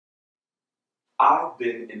I've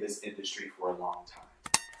been in this industry for a long time,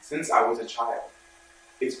 since I was a child.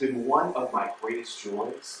 It's been one of my greatest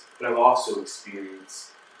joys, but I've also experienced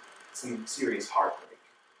some serious heartbreak.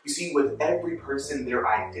 You see, with every person, their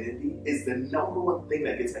identity is the number one thing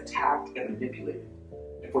that gets attacked and manipulated.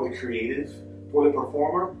 And for the creative, for the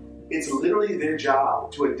performer, it's literally their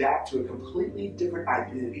job to adapt to a completely different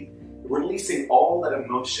identity, releasing all that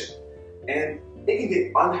emotion. And it can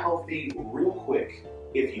get unhealthy real quick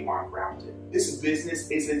if you aren't grounded. This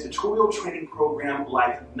business is a tutorial training program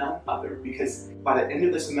like none other, because by the end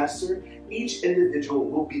of the semester, each individual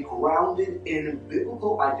will be grounded in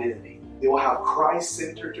biblical identity. They will have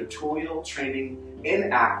Christ-centered tutorial training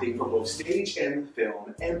in acting for both stage and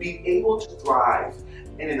film, and be able to thrive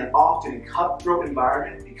in an often cutthroat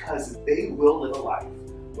environment because they will live a life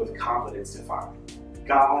with confidence defined.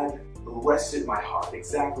 God arrested my heart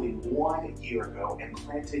exactly 1 year ago and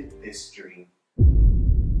planted this dream.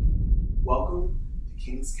 Welcome to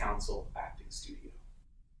King's Counsel Acting Studio.